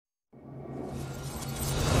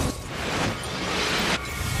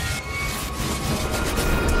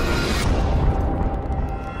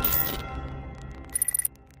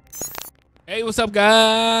What's up,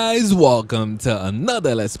 guys? Welcome to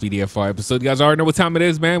another Lspdfr episode. You guys already know what time it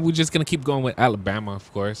is, man. We're just gonna keep going with Alabama, of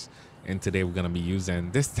course. And today we're gonna be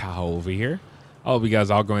using this Tahoe over here. I hope you guys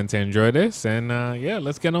are going to enjoy this. And yeah,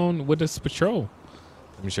 let's get on with this patrol.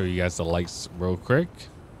 Let me show you guys the lights real quick.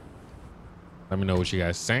 Let me know what you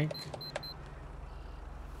guys think.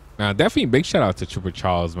 Now, definitely big shout out to Trooper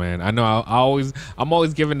Charles, man. I know I'm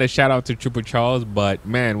always giving the shout out to Trooper Charles, but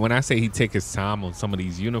man, when I say he take his time on some of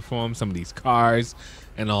these uniforms, some of these cars,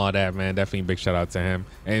 and all that, man, definitely big shout out to him.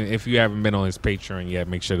 And if you haven't been on his Patreon yet,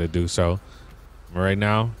 make sure to do so. Right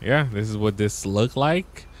now, yeah, this is what this look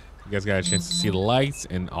like. You guys got a chance to see the lights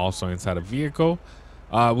and also inside the vehicle.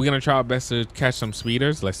 We're gonna try our best to catch some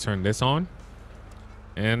speeders. Let's turn this on,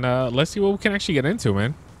 and let's see what we can actually get into,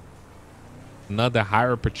 man. Another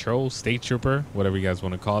higher patrol, state trooper, whatever you guys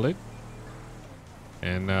want to call it.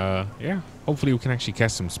 And yeah, hopefully we can actually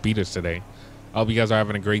catch some speeders today. I hope you guys are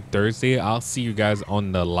having a great Thursday. I'll see you guys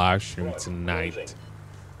on the live stream tonight.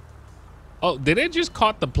 Oh, did it just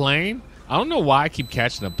caught the plane? I don't know why I keep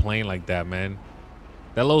catching a plane like that, man.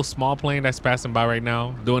 That little small plane that's passing by right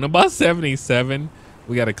now, doing about 77.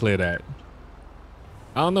 We got to clear that.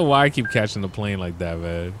 I don't know why I keep catching the plane like that,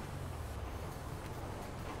 man.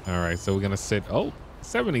 All right, so we're gonna sit. Oh,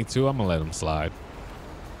 72. I'm gonna let him slide.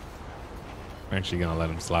 I'm actually gonna let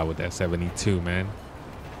him slide with that 72, man.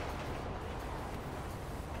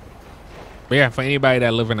 But yeah, for anybody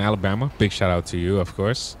that live in Alabama, big shout out to you, of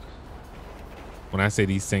course. When I say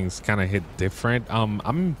these things kind of hit different,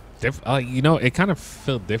 you know, it kind of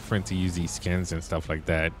feel different to use these skins and stuff like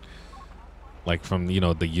that, like from, you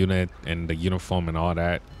know, the unit and the uniform and all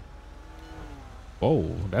that.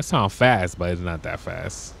 Oh, that sounds fast, but it's not that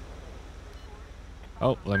fast.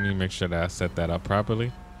 Oh, let me make sure that I set that up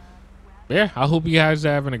properly. But yeah, I hope you guys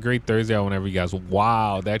are having a great Thursday or whenever you guys.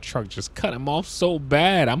 Wow, that truck just cut him off so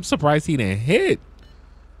bad. I'm surprised he didn't hit.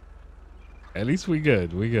 At least we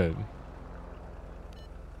good. We good.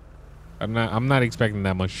 I'm not expecting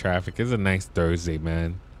that much traffic. It's a nice Thursday,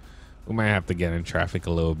 man. We might have to get in traffic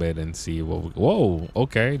a little bit and see what we, whoa,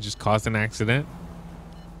 okay, just caused an accident.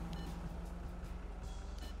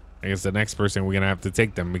 I guess the next person we're gonna have to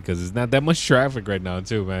take them because it's not that much traffic right now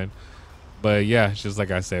too, man. But yeah, just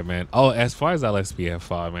like I said, man. Oh, as far as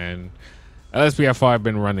Lspdfr, man, Lspdfr I've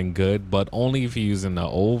been running good, but only if you're using the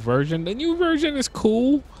old version. The new version is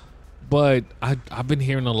cool, but I've been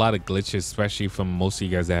hearing a lot of glitches, especially from most of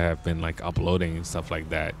you guys that have been like uploading and stuff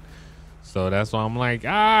like that. So that's why I'm like,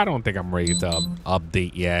 I don't think I'm ready to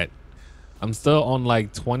update yet. I'm still on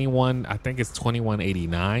like 21, I think it's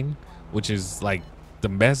 2189, which is like the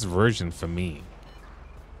best version for me.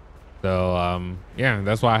 So yeah,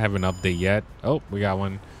 that's why I haven't updated yet. Oh, we got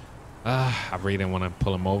one. I really didn't want to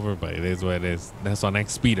pull him over, but it is what it is. That's our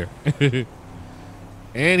next speeder.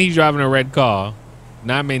 And he's driving a red car,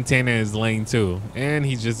 not maintaining his lane too, and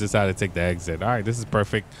he just decided to take the exit. All right, this is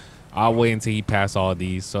perfect. I'll wait until he passes all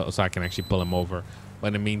these so I can actually pull him over. But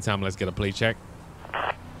in the meantime, let's get a plate check.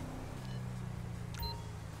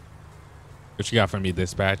 What you got for me,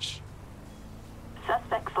 dispatch?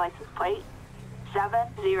 Suspect's license plate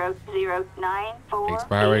 70094.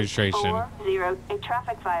 Expired registration. A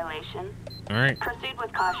traffic violation. All right. Proceed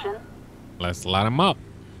with caution. Let's light him up.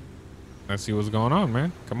 Let's see what's going on,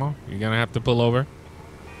 man. Come on. You're going to have to pull over.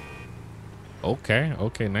 Okay.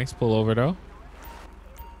 Okay. Nice pull over, though.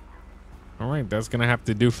 All right. That's going to have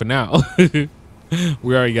to do for now.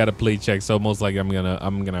 We already got a plate check, so most likely I'm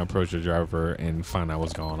gonna approach the driver and find out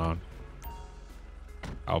what's going on.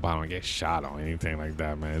 I hope I don't get shot or anything like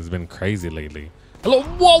that, man. It's been crazy lately. Hello,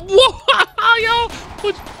 whoa, yo,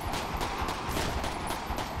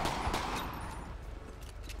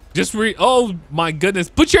 oh my goodness,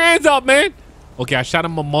 put your hands up, man. Okay, I shot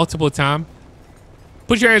him multiple times.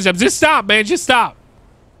 Put your hands up. Just stop, man. Just stop.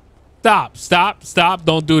 Stop.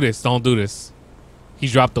 Don't do this. Don't do this. He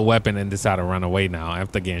dropped the weapon and decided to run away now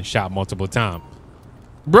after getting shot multiple times.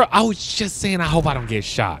 Bro, I was just saying I hope I don't get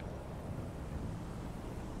shot.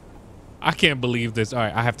 I can't believe this. All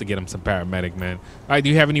right, I have to get him some paramedic, man. All right, do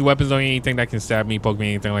you have any weapons or anything that can stab me, poke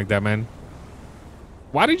me, anything like that, man?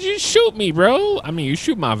 Why did you shoot me, bro? I mean, you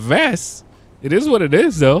shoot my vest. It is what it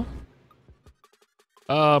is, though.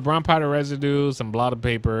 Brown powder residue, some blotted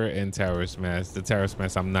paper, and terrorist mess. The terrorist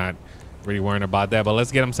mess, I'm not really worrying about that, but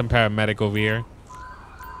let's get him some paramedic over here.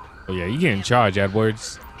 Oh, yeah, you getting charged,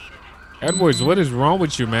 Edwards. Edwards, what is wrong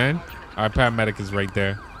with you, man? All right, paramedic is right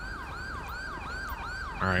there.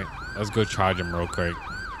 All right. Let's go charge him real quick.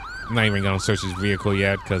 I'm not even going to search his vehicle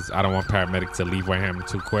yet because I don't want paramedic to leave Warhammer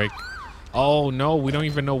too quick. Oh, no. We don't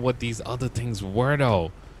even know what these other things were,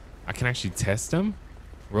 though. I can actually test them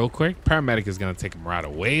real quick. Paramedic is going to take him right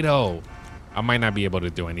away, though. I might not be able to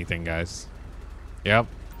do anything, guys. Yep.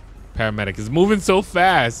 Paramedic is moving so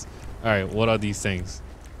fast. All right, what are these things?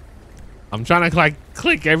 I'm trying to like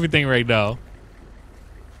click everything right now.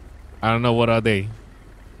 I don't know, what are they?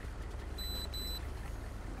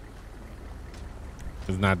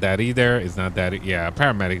 It's not that either. It's not that. Yeah,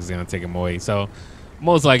 paramedic is gonna take him away. So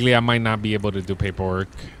most likely I might not be able to do paperwork.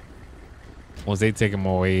 Once they take him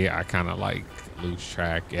away, I kind of like lose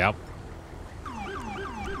track. Yep.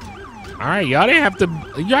 All right, y'all didn't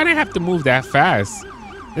have to move that fast.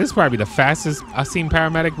 This is probably the fastest I've seen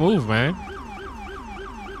paramedic move, man.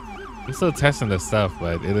 I'm still testing the stuff,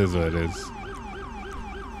 but it is what it is.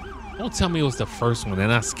 Don't tell me it was the first one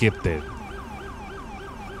and I skipped it.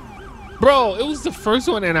 Bro, it was the first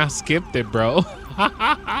one and I skipped it, bro.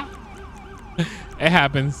 It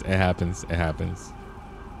happens. It happens. It happens.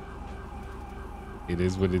 It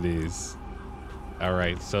is what it is. All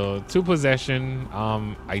right, so 2 possession.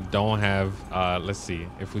 I don't have, let's see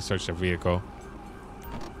if we search the vehicle.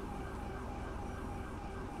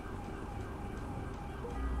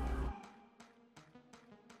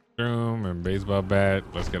 Room and baseball bat.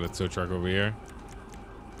 Let's get a tow truck over here.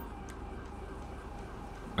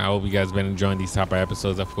 I hope you guys been enjoying these type of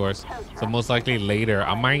episodes, of course. So most likely later,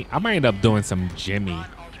 I might end up doing some Jimmy.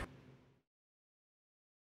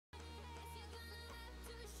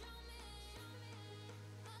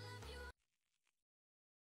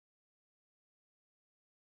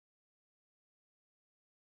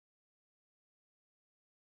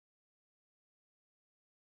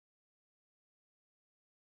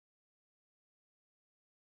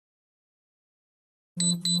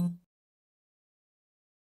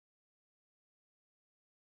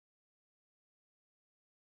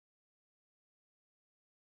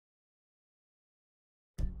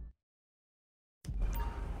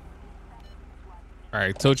 All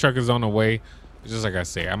right, tow truck is on the way. Just like I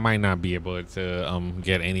say, I might not be able to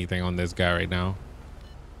get anything on this guy right now.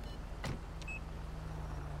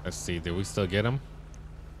 Let's see, did we still get him?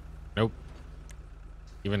 Nope.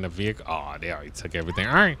 Even the vehicle. Oh, they already took everything.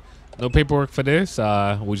 All right, no paperwork for this.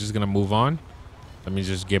 We're just gonna move on. Let me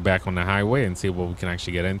just get back on the highway and see what we can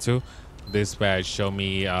actually get into. Dispatch, show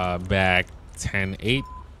me back 10-8.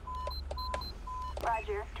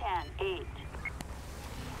 Roger, 10-8.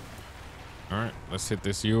 All right, let's hit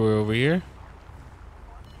this U over here.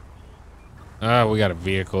 We got a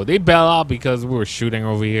vehicle. They bail out because we were shooting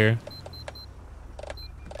over here.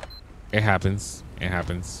 It happens. It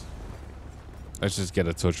happens. Let's just get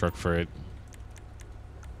a tow truck for it.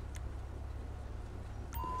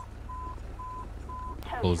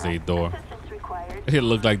 Close the door. It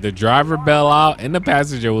looked like the driver bailed out and the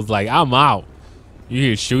passenger was like, I'm out. You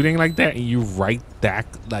hear shooting like that and you right that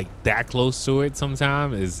like that close to it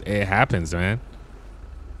sometimes it happens, man.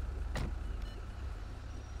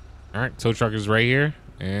 All right, tow truck is right here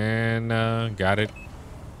and got it.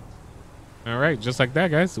 All right, just like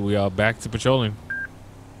that, guys, we are back to patrolling.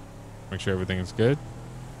 Make sure everything is good.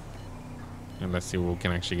 And let's see what we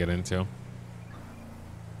can actually get into.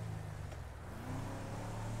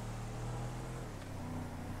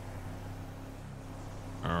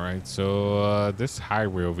 All right, so this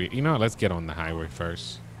highway over here, you know, let's get on the highway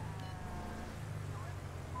first.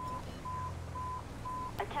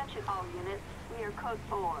 Attention all units, we are code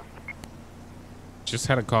 4. Just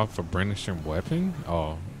had a call for brandishing weapon.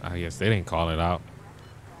 Oh, I guess they didn't call it out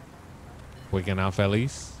quick enough at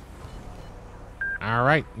least. All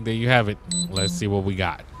right, there you have it. Let's see what we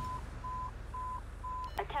got.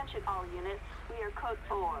 Attention all units, we are code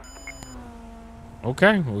 4.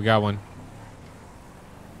 Okay, we got one.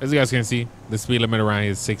 As you guys can see, the speed limit around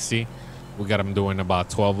here is 60. We got him doing about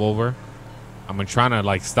 12 over. I'm trying to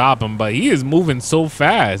like stop him, but he is moving so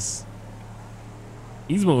fast.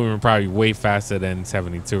 He's moving probably way faster than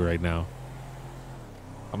 72 right now.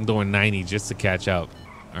 I'm doing 90 just to catch up.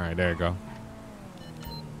 All right, there you go.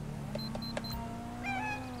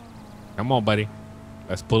 Come on, buddy.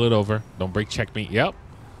 Let's pull it over. Don't brake check me. Yep.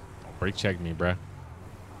 Don't brake check me, bruh.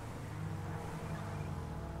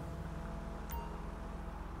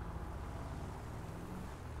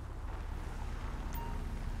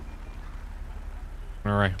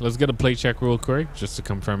 All right, let's get a plate check real quick just to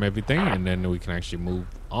confirm everything, and then we can actually move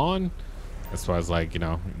on as far as like, you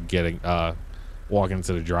know, getting walking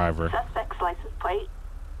to the driver. Suspect's license plate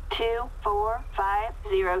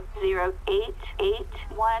 245008881.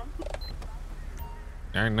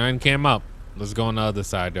 All right, 9 came up. Let's go on the other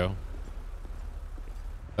side though.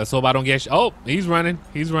 Let's hope I don't get. Oh, he's running.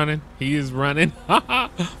 He's running. He is running.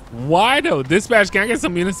 Why though? Dispatch, can I get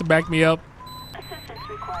some units to back me up? Assistance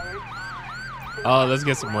required. Oh, let's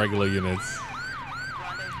get some regular units.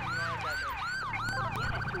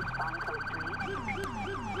 Units respond code 3.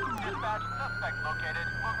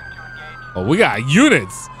 Oh, we got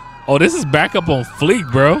units. Oh, this is back up on fleek,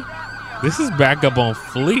 bro. This is back up on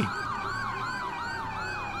fleek.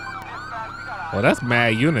 Oh, that's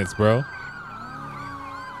mad units, bro.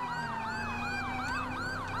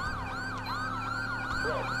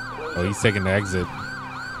 Oh, he's taking the exit.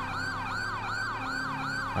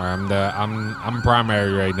 All right, I'm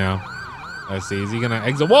primary right now. Let's see, is he gonna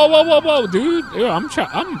exit? Whoa, whoa, whoa, whoa, dude. Yeah,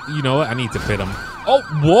 you know what? I need to pit him. Oh,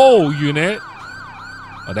 whoa, unit.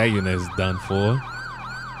 Oh, that unit is done for.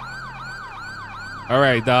 All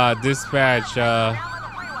right, dispatch,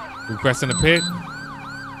 requesting a pit.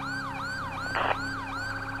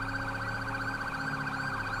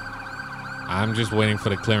 I'm just waiting for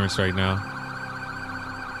the clearance right now.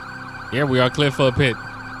 Yeah, we are clear for a pit.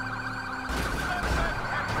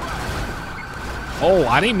 Oh,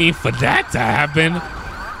 I didn't mean for that to happen.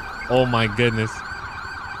 Oh my goodness.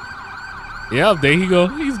 Yep, there he go.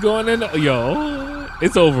 He's going in. Yo,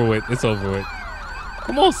 it's over with. It's over with.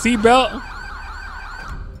 Come on, seatbelt.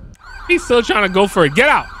 He's still trying to go for it. Get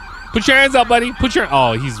out. Put your hands up, buddy. Put your.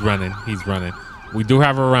 Oh, he's running. He's running. We do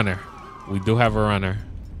have a runner. We do have a runner.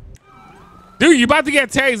 Dude, you about to get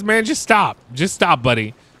tased, man. Just stop. Just stop,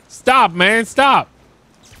 buddy. Stop, man. Stop.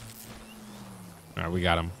 All right, we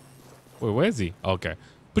got him. Wait, where is he? Okay.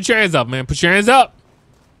 Put your hands up, man. Put your hands up.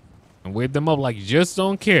 And wave them up like you just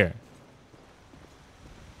don't care.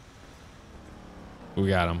 We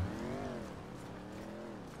got him.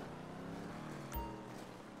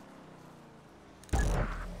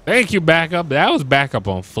 Thank you, backup. That was backup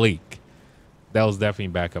on fleek. That was definitely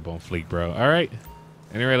backup on fleek, bro. All right.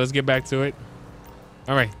 Anyway, let's get back to it.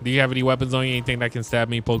 All right. Do you have any weapons on you? Anything that can stab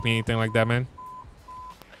me, poke me, anything like that, man?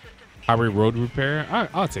 Highway road repair. All right,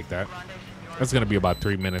 I'll take that. That's going to be about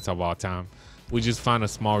 3 minutes of our time. We just found a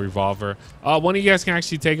small revolver. One of you guys can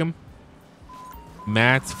actually take him.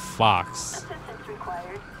 Matt Fox.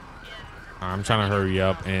 I'm trying to hurry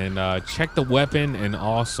up and check the weapon, and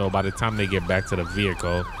also by the time they get back to the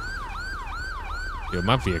vehicle, yo,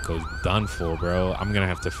 my vehicle's done for, bro. I'm gonna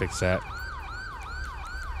have to fix that.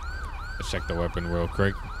 Let's check the weapon real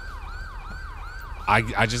quick.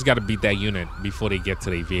 I just gotta beat that unit before they get to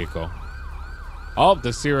their vehicle. Oh,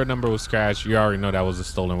 the serial number was scratched. You already know that was a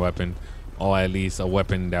stolen weapon, or at least a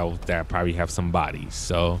weapon that probably have some bodies.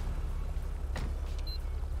 So.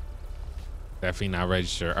 Definitely not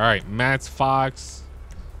registered. All right, Matt Fox.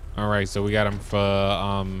 All right, so we got him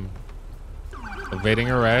for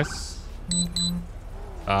evading arrest,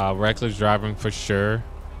 reckless driving for sure,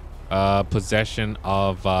 possession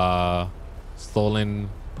of stolen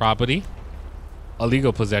property,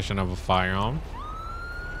 illegal possession of a firearm,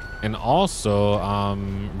 and also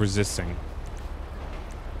resisting.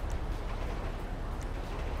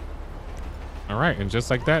 All right, and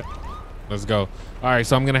just like that, let's go. All right,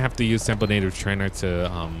 so I'm gonna have to use Simple Native Trainer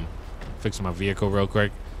to fix my vehicle real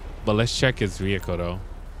quick, but let's check his vehicle though.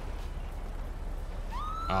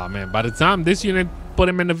 Oh man, by the time this unit put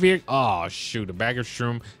him in the vehicle, oh shoot, a bag of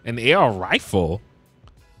shroom, an AR rifle.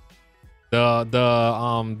 The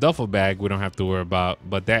duffel bag we don't have to worry about,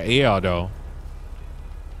 but that AR though.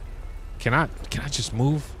 Can I just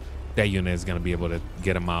move? That unit is gonna be able to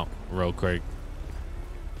get him out real quick.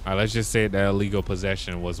 All right, let's just say that illegal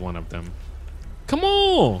possession was one of them. Come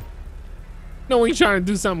on. No, when you're trying to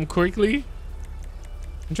do something quickly.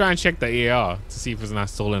 I'm trying to check the AR to see if it's not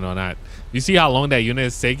stolen or not. You see how long that unit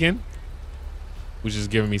is taking? Which is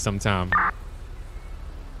giving me some time.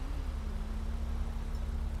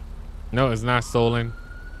 No, it's not stolen.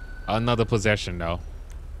 Another possession though.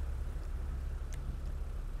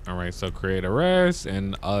 All right, so create arrest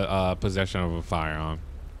and possession of a firearm.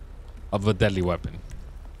 Of a deadly weapon.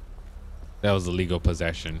 That was illegal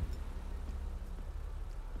possession.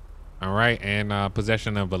 All right, and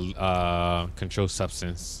possession of a controlled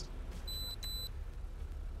substance.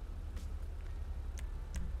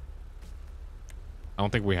 I don't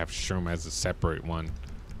think we have shroom as a separate one.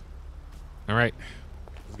 All right,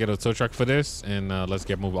 let's get a tow truck for this, and let's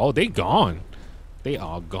get moving. Oh, they gone. They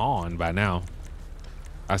are gone by now.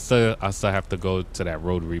 I still have to go to that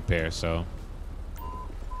road repair. So,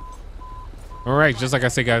 all right, just like I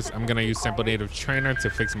said, guys, I'm gonna use Simple Native Trainer to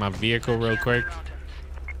fix my vehicle real quick.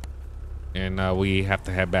 And we have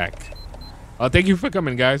to head back. Thank you for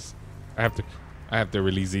coming, guys. I have to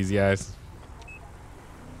release these guys.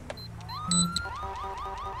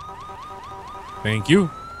 Thank you.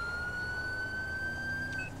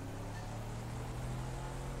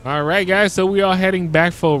 All right, guys. So we are heading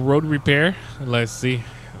back for road repair. Let's see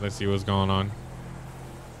what's going on.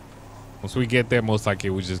 Once we get there, most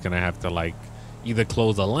likely we're just gonna have to like either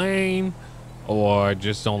close a lane or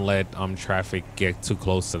just don't let traffic get too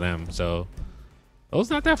close to them. So Oh, it's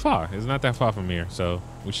not that far. It's not that far from here, so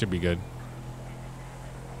we should be good.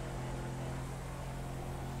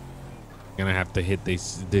 Gonna have to hit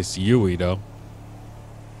this Yui though.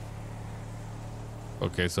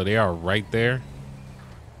 Okay, so they are right there.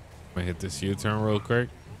 I'm gonna hit this U-turn real quick.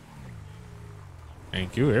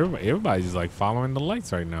 Thank you. Everybody's like following the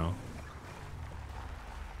lights right now.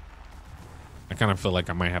 I kind of feel like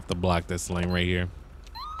I might have to block this lane right here.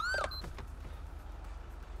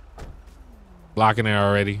 Blocking it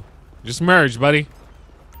already. Just merge, buddy.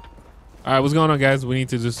 All right, what's going on, guys? We need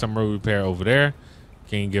to do some road repair over there.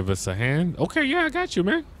 Can you give us a hand? Okay, yeah, I got you,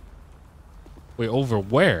 man. Wait, over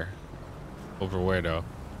where? Over where, though?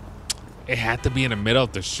 It had to be in the middle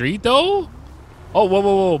of the street, though? Oh, whoa,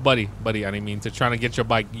 whoa, whoa, buddy. Buddy, I didn't mean to. Trying to get your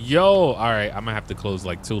bike. Yo, all right, I'm going to have to close,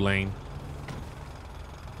 like, 2 lane.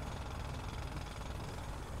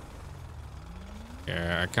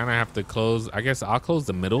 Yeah, I kind of have to close. I guess I'll close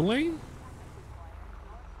the middle lane.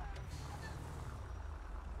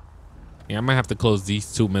 Yeah, I might have to close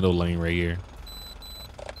these 2 middle lane right here.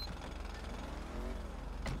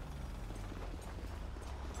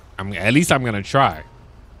 At least I'm gonna try.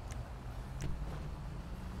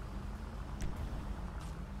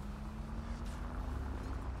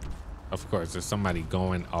 Of course, there's somebody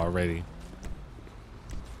going already.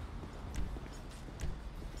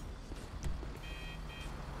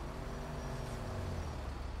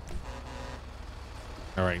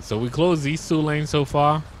 All right, so we closed these 2 lanes so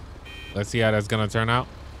far. Let's see how that's gonna turn out.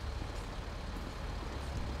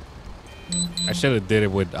 I should have did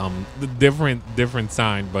it with the different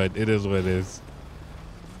sign, but it is what it is.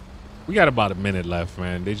 We got about a minute left,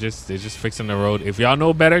 man. They're just fixing the road. If y'all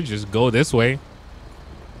know better, just go this way.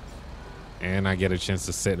 And I get a chance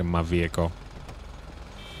to sit in my vehicle.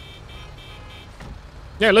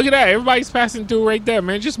 Yeah, look at that. Everybody's passing through right there,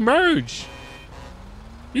 man. Just merge.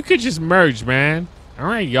 You could just merge, man. All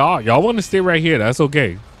right, y'all. Y'all want to stay right here. That's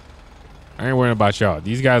okay. I ain't worrying about y'all.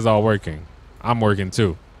 These guys are working. I'm working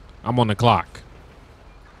too. I'm on the clock.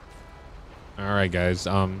 All right, guys.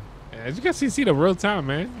 As you guys can see the real time,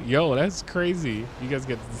 man. Yo, that's crazy. You guys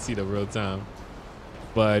get to see the real time.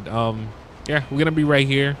 But yeah, we're gonna be right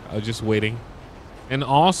here, just waiting. And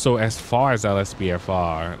also, as far as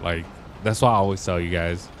Lspdfr, like that's why I always tell you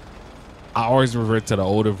guys, I always revert to the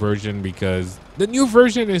older version because the new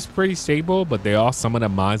version is pretty stable, but there are some of the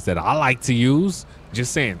mods that I like to use.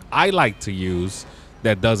 Just saying, I like to use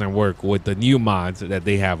that doesn't work with the new mods that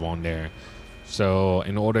they have on there. So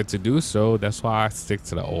in order to do so, that's why I stick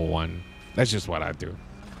to the old one. That's just what I do.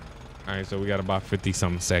 All right, so we got about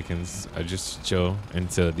 50-something seconds. Just chill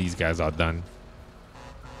until these guys are done.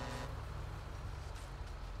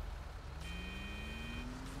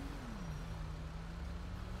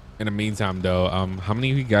 In the meantime, though, how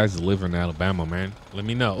many of you guys live in Alabama, man? Let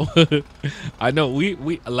me know. I know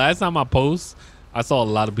we last time I post, I saw a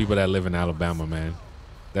lot of people that live in Alabama, man.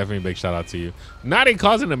 Definitely big shout out to you. Now they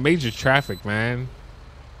causing a major traffic, man.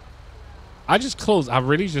 I just closed. I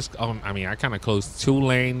really just, I mean, I kind of closed 2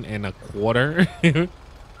 lane and a quarter.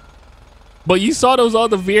 But you saw those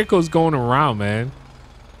other vehicles going around, man.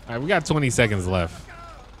 All right, we got 20 seconds left.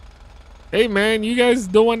 Hey, man, you guys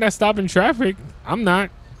the one that's stopping traffic. I'm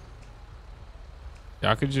not.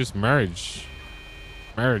 Y'all could just merge.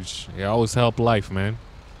 Merge. It always help life, man.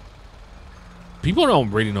 People don't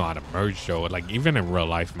really know how to merge, though. Like, even in real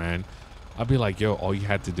life, man. I'll be like, yo, all you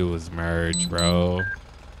had to do was merge, bro.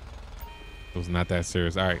 It was not that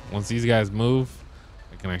serious. All right, once these guys move,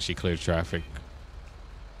 I can actually clear traffic.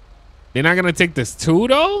 They're not going to take this 2,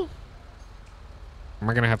 though? Am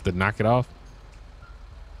I going to have to knock it off?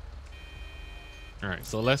 All right,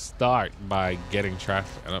 so let's start by getting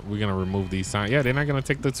traffic. We're going to remove these signs. Yeah, they're not going to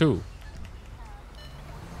take the 2.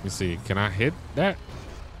 Let me see. Can I hit that?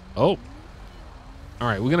 Oh. All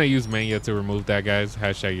right, we're going to use Mania to remove that, guys.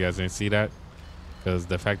 Hashtag you guys didn't see that. Because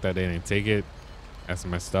the fact that they didn't take it, that's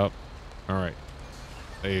messed up. All right.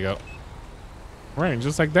 There you go. All right, and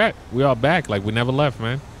just like that, we are back like we never left,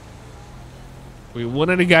 man. Wait, one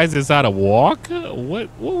of the guys decided to walk? What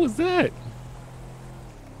was that?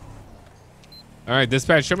 All right,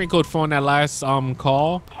 dispatch, show me code 4 on that last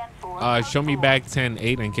call. Show me back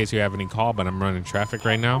 10-8 in case you have any call, but I'm running traffic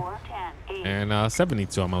right now. And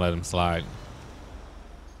 72, I'm gonna let him slide.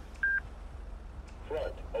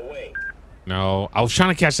 Front, away. No, I was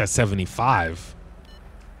trying to catch that 75.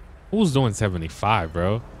 Who's doing 75,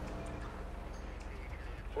 bro?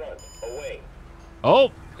 Front, away.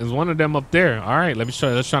 Oh, there's one of them up there. All right, let's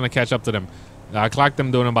try to catch up to them. I clocked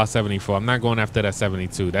them doing about 74. I'm not going after that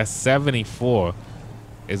 72. That 74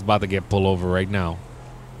 is about to get pulled over right now.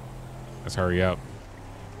 Let's hurry up.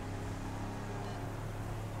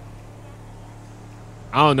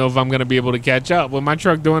 I don't know if I'm gonna be able to catch up with my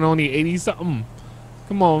truck doing only 80 something.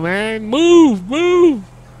 Come on, man. Move, move.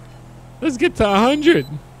 Let's get to 100.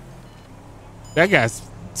 That guy's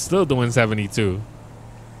still doing 72.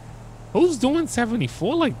 Who's doing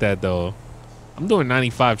 74 like that though? I'm doing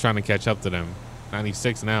 95 trying to catch up to them.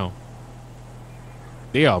 96 now.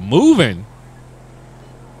 They are moving.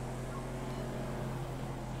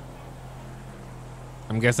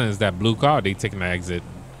 I'm guessing it's that blue car. They taking the exit.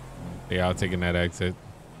 They are taking that exit.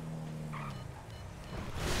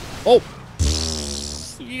 Oh,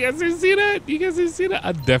 you guys didn't see that? You guys didn't see that?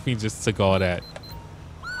 I definitely just took all that.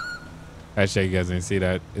 Actually, you guys didn't see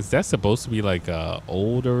that. Is that supposed to be like a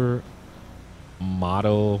older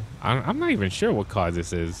model? I'm not even sure what car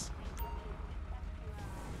this is.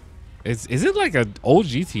 Is it like an old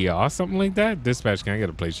GTR or something like that? Dispatch, can I get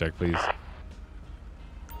a plate check, please?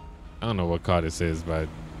 I don't know what car this is, but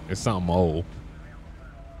it's something old.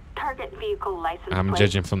 Target vehicle license I'm plate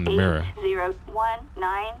judging from the mirror.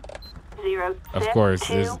 01906. Of course,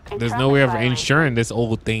 there's no way of insuring this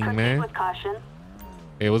old thing, Proceed man. with caution.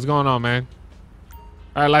 Hey, what's going on, man?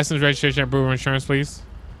 All right, license, registration, and proof of insurance, please.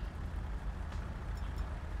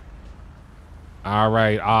 All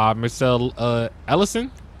right, Mr. Ellison.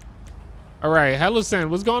 All right, Ellison,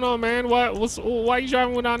 what's going on, man? Why are you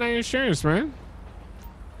driving without that insurance, man?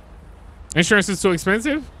 Insurance is too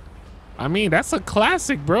expensive? I mean, that's a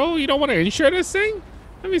classic, bro. You don't want to insure this thing?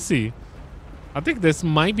 Let me see. I think this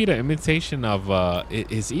might be the imitation of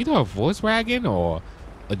it's either a Volkswagen or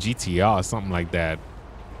a GTR or something like that,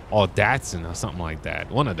 or Datsun or something like that.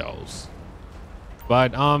 One of those.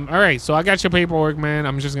 But all right, so I got your paperwork, man.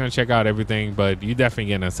 I'm just gonna check out everything, but you definitely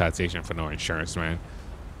getting a citation for no insurance, man.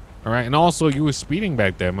 All right, and also you were speeding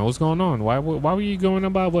back there, man. What's going on? Why were you going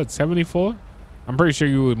about what, 74? I'm pretty sure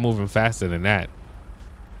you were moving faster than that.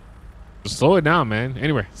 Just slow it down, man.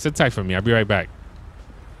 Anyway, sit tight for me. I'll be right back.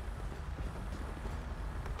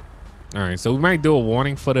 All right, so we might do a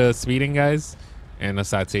warning for the speeding, guys, and a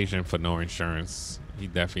citation for no insurance. You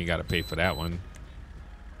definitely got to pay for that one.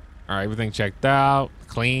 All right, everything checked out,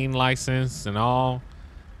 clean license and all.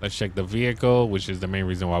 Let's check the vehicle, which is the main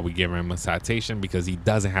reason why we give him a citation, because he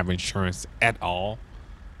doesn't have insurance at all.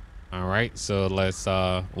 All right, so let's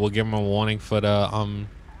we'll give him a warning for the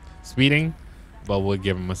speeding, but we'll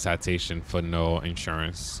give him a citation for no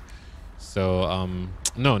insurance. So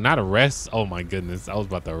no, not arrest. Oh my goodness, I was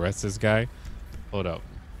about to arrest this guy. Hold up.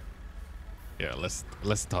 Yeah, let's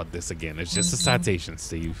start this again. It's just a citation,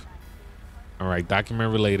 Steve. All right,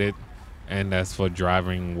 document related, and that's for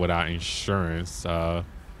driving without insurance. Not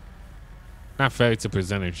fair to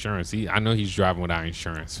present insurance. I know he's driving without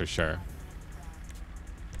insurance for sure.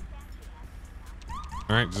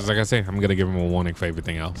 All right, just like I say, I'm gonna give him a warning for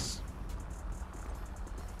everything else.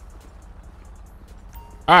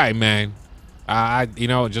 All right, man. You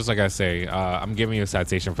know, just like I say, I'm giving you a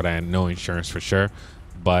citation for that and no insurance for sure.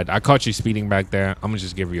 But I caught you speeding back there. I'm gonna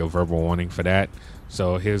just give you a verbal warning for that.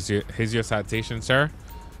 So here's your citation, sir,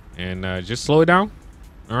 and just slow it down.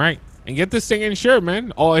 All right, and get this thing insured,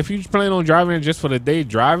 man. Or if you plan on driving it just for the day,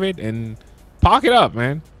 drive it and park it up,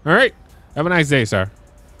 man. All right, have a nice day, sir.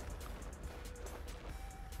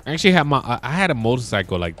 I actually had I had a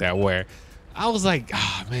motorcycle like that where I was like,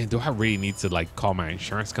 ah, man, do I really need to like call my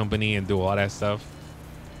insurance company and do all that stuff?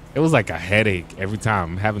 It was like a headache every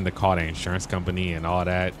time having to call the insurance company and all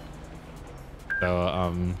that.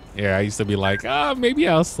 So yeah, I used to be like, maybe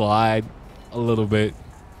I'll slide a little bit,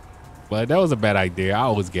 but that was a bad idea. I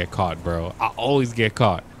always get caught, bro. I always get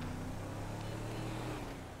caught.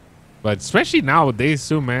 But especially nowadays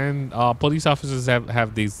too, man. Police officers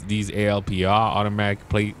have these ALPR, automatic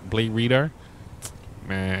plate reader.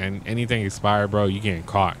 Man, anything expired, bro, you getting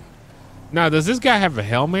caught. Now, does this guy have a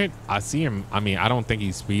helmet? I see him. I mean, I don't think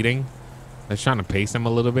he's speeding. Let's try to pace him a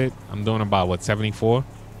little bit. I'm doing about what, 74.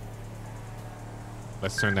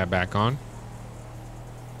 Let's turn that back on.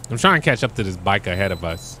 I'm trying to catch up to this bike ahead of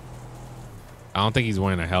us. I don't think he's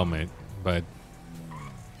wearing a helmet, but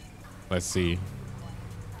let's see.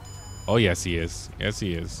 Oh, yes, he is. Yes,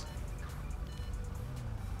 he is.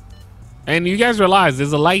 And you guys realize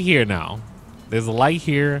there's a light here now. There's a light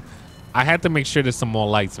here. I had to make sure there's some more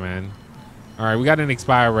lights, man. All right, we got an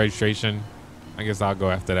expired registration. I guess I'll go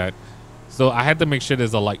after that. So I had to make sure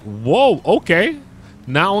there's a light. Whoa, okay.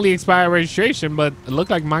 Not only expired registration, but it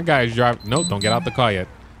looked like my guy is driving. No, don't get out the car yet.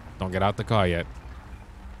 Don't get out the car yet.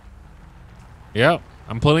 Yep,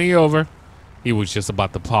 I'm pulling you over. He was just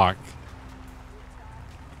about to park.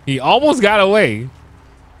 He almost got away,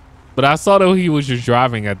 but I saw that he was just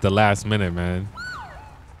driving at the last minute, man.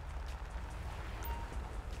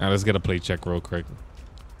 Now let's get a plate check real quick.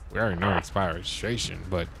 We already know expired registration,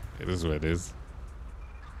 but it is what it is.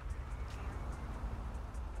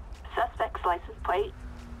 next license plate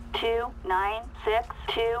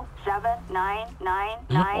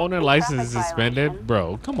 296279999. Owner license is suspended,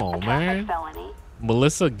 bro. Come on, man. Felony.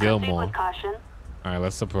 Melissa Proceed Gilmore. with caution. All right,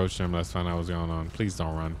 let's approach him. Let's find out what's going on. Please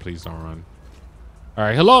don't run. Please don't run. All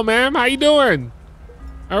right, hello, ma'am. How you doing?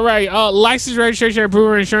 All right, license, registration,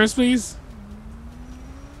 approval, insurance, please.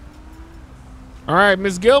 All right,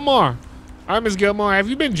 Miss Gilmore. All right, Miss Gilmore. Have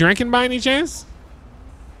you been drinking by any chance?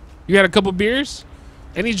 You had a couple beers?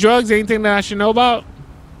 Any drugs? Anything that I should know about?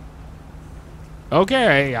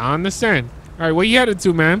 Okay, I understand. All right, where you headed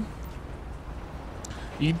to, ma'am?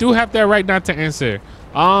 You do have that right not to answer.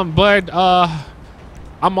 But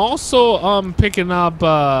I'm also picking up.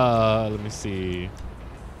 Let me see.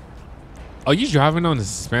 Are you driving on a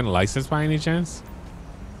suspended license by any chance?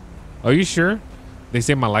 Are you sure? They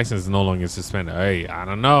say my license is no longer suspended. Hey, I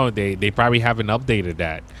don't know. They probably haven't updated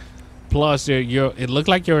that. Plus, it looked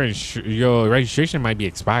like your registration might be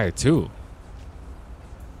expired too.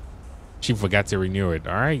 She forgot to renew it.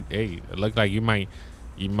 All right. Hey, it looked like you might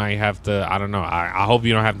have to. I don't know. I hope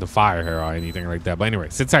you don't have to fire her or anything like that. But anyway,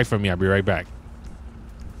 sit tight for me. I'll be right back.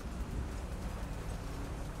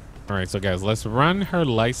 All right, so guys, let's run her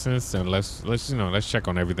license and let's check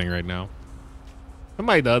on everything right now.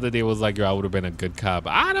 Somebody the other day was like, yo, I would have been a good cop.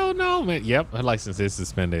 I don't know, man. Yep, her license is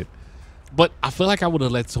suspended. But I feel like I would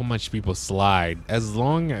have let so much people slide as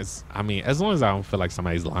long as I don't feel like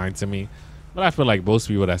somebody's lying to me. But I feel like most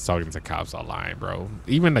people that's talking to cops are lying, bro.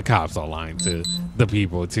 Even the cops are lying to the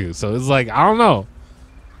people too. So it's like, I don't know,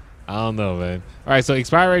 man. All right, so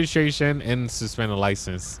expired registration and suspended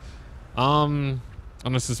license. On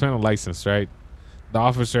a suspended license, right? The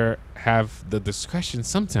officer have the discretion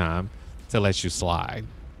sometime to let you slide.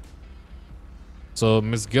 So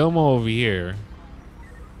Miss Gilmore over here,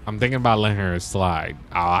 I'm thinking about letting her slide.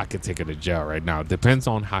 Oh, I could take her to jail right now. Depends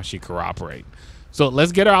on how she cooperate. So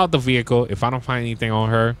let's get her out the vehicle. If I don't find anything on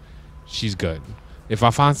her, she's good. If I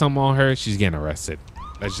find something on her, she's getting arrested.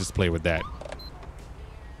 Let's just play with that.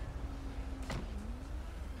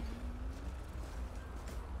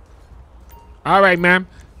 All right, ma'am.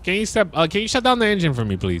 Can you shut down the engine for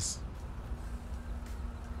me, please?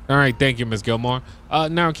 All right, thank you, Miss Gilmore.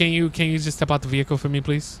 Now, can you just step out the vehicle for me,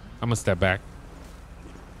 please? I'm gonna step back.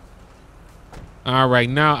 All right,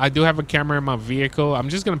 now I do have a camera in my vehicle. I'm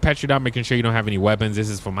just gonna pat you down, making sure you don't have any weapons. This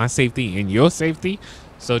is for my safety and your safety.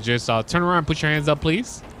 So just turn around, put your hands up,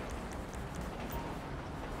 please.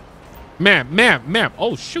 Ma'am.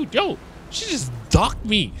 Oh shoot, yo, she just ducked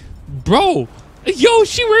me, bro. Yo,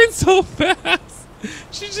 she ran so fast.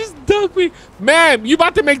 She just ducked me. Ma'am, you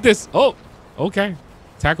about to make this. Oh, okay.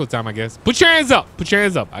 Tackle time, I guess. Put your hands up. Put your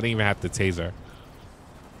hands up. I didn't even have to taser.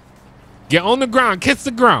 Get on the ground. Kiss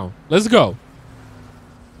the ground. Let's go.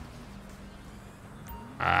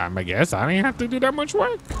 I guess I didn't have to do that much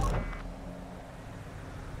work.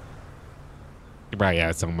 You probably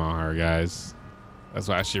had something on her, guys. That's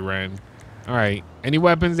why she ran. All right. Any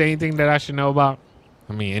weapons? Anything that I should know about?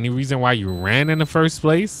 I mean, any reason why you ran in the first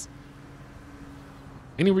place?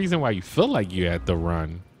 Any reason why you feel like you had to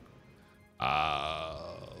run?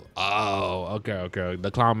 Okay.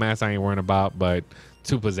 The clown mask I ain't worrying about, but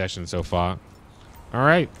 2 possessions so far. All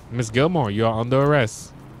right, Miss Gilmore, you are under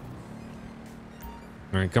arrest.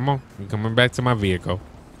 All right, come on. I'm coming back to my vehicle.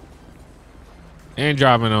 And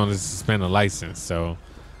driving on a suspended license, so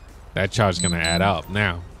that charge is gonna add up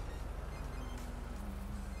now.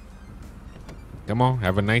 Come on,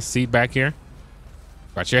 have a nice seat back here.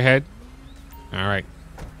 Watch your head. All right,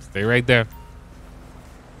 stay right there.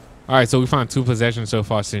 All right, so we found 2 possessions so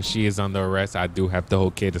far. Since she is under arrest, I do have the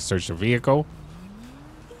okay to search the vehicle.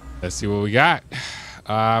 Let's see what we got.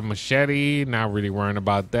 Machete, not really worrying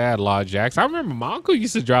about that. Large axe. I remember my uncle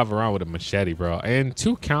used to drive around with a machete, bro. And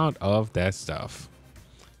 2 count of that stuff.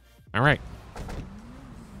 All right.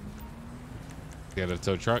 Get a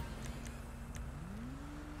tow truck.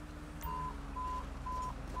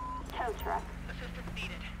 Tow truck.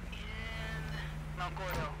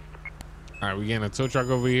 All right, we getting a tow truck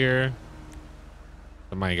over here.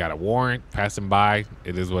 Somebody got a warrant passing by.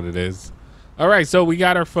 It is what it is. All right, so we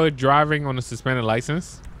got her for driving on a suspended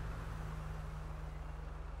license.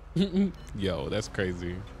 Yo, that's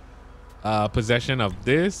crazy. Possession of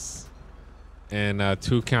this and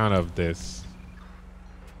 2 count of this.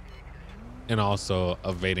 And also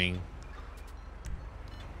evading,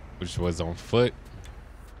 which was on foot.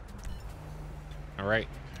 All right.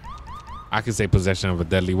 I could say possession of a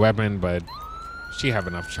deadly weapon, but she have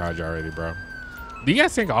enough charge already, bro. Do you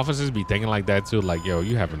guys think officers be thinking like that too? Like, yo,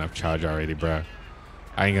 you have enough charge already, bro.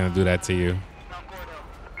 I ain't gonna do that to you.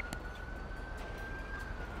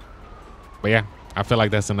 But yeah, I feel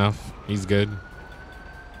like that's enough. He's good.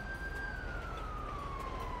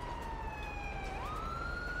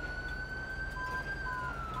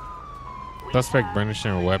 Suspect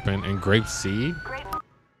brandishing a weapon and grape seed.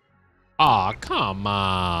 Aw, come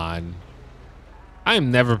on. I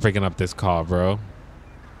am never picking up this car, bro.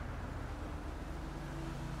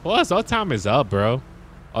 Plus, our time is up, bro.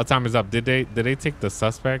 Our time is up. Did they take the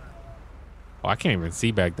suspect? Oh, I can't even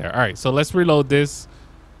see back there. All right, so let's reload this.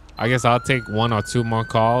 I guess I'll take 1 or 2 more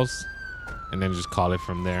calls and then just call it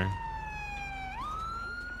from there.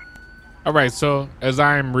 All right, so as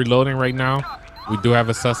I am reloading right now, we do have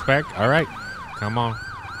a suspect. All right, come on.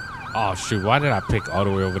 Oh, shoot. Why did I pick all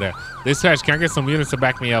the way over there? Dispatch, can I get some units to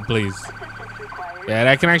back me up, please? Yeah,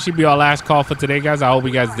 that can actually be our last call for today, guys. I hope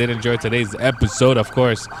you guys did enjoy today's episode. Of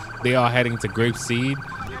course, they are heading to Grapeseed.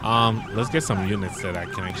 Let's get some units that I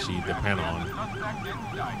can actually depend on.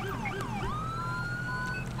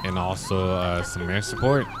 And also some air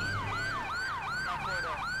support.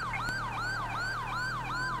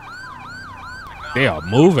 They are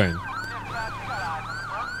moving.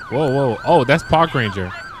 Whoa, whoa. Oh, that's Park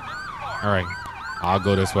Ranger. All right, I'll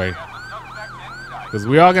go this way. Because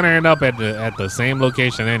we are going to end up at the same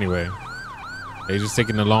location anyway. They're just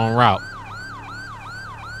taking the long route.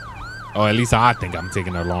 Or at least I think I'm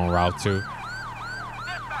taking the long route too.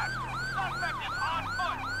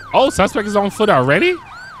 Oh, suspect is on foot already?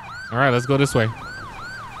 All right, let's go this way.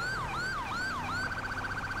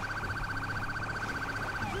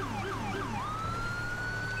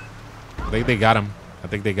 I think they got him. I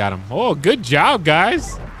think they got him. Oh, good job,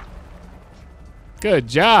 guys. Good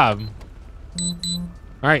job.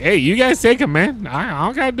 All right, hey, you guys take him, man. I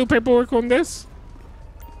don't gotta do paperwork on this.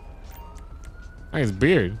 Nice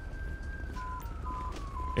beard.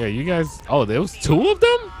 Yeah, you guys. Oh, there was 2 of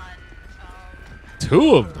them?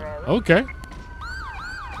 2 of them. Okay.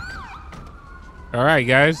 All right,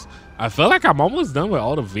 guys. I feel like I'm almost done with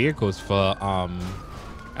all the vehicles for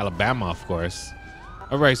Alabama, of course.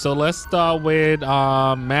 All right, so let's start with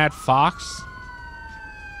Matt Fox.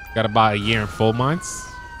 Got about 1 year and 4 months.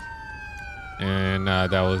 And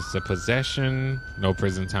that was the possession. No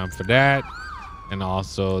prison time for that. And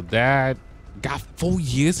also that. Got 4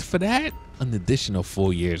 years for that? An additional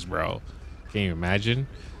 4 years, bro. Can you imagine?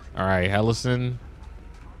 All right, Hellison.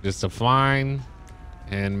 Just a fine.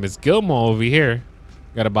 And Miss Gilmore over here.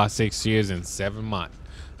 Got about 6 years and 7 months.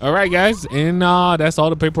 All right, guys. And that's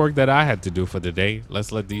all the paperwork that I had to do for the day.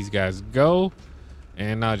 Let's let these guys go.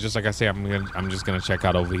 And just like I said, I'm just gonna check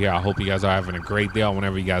out over here. I hope you guys are having a great day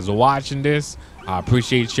whenever you guys are watching this. I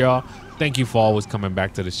appreciate y'all. Thank you for always coming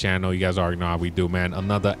back to this channel. You guys already know how we do, man.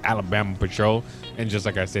 Another Alabama patrol. And just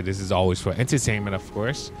like I said, this is always for entertainment, of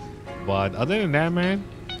course. But other than that, man,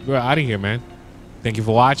 we're out of here, man. Thank you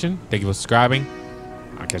for watching. Thank you for subscribing.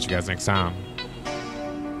 I'll catch you guys next time.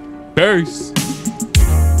 Peace.